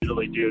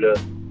usually due to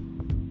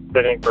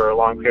sitting for a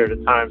long period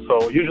of time.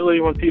 So usually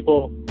when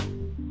people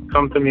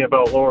come to me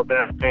about lower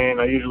back pain,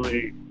 I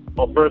usually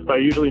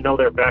know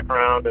their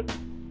background, and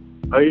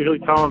I usually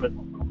tell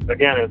them,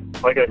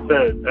 it's like I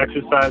said,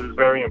 exercise is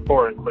very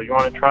important. So you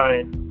want to try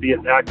and be as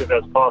active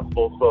as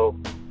possible. So,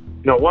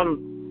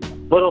 one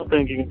little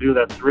thing you can do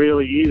that's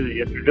really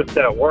easy if you're just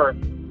at work,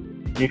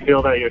 you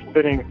feel that you're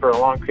sitting for a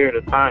long period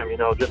of time,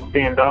 just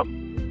stand up,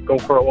 go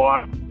for a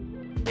walk.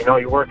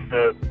 You work in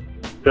a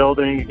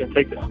building, you can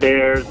take the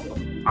stairs.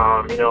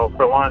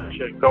 For lunch,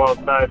 you go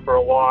outside for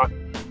a walk.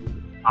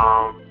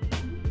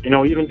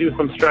 Even do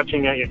some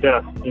stretching at your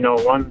desk.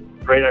 One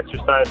great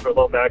exercise for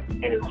low back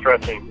pain is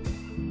stretching.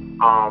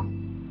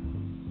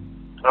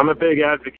 I'm a big advocate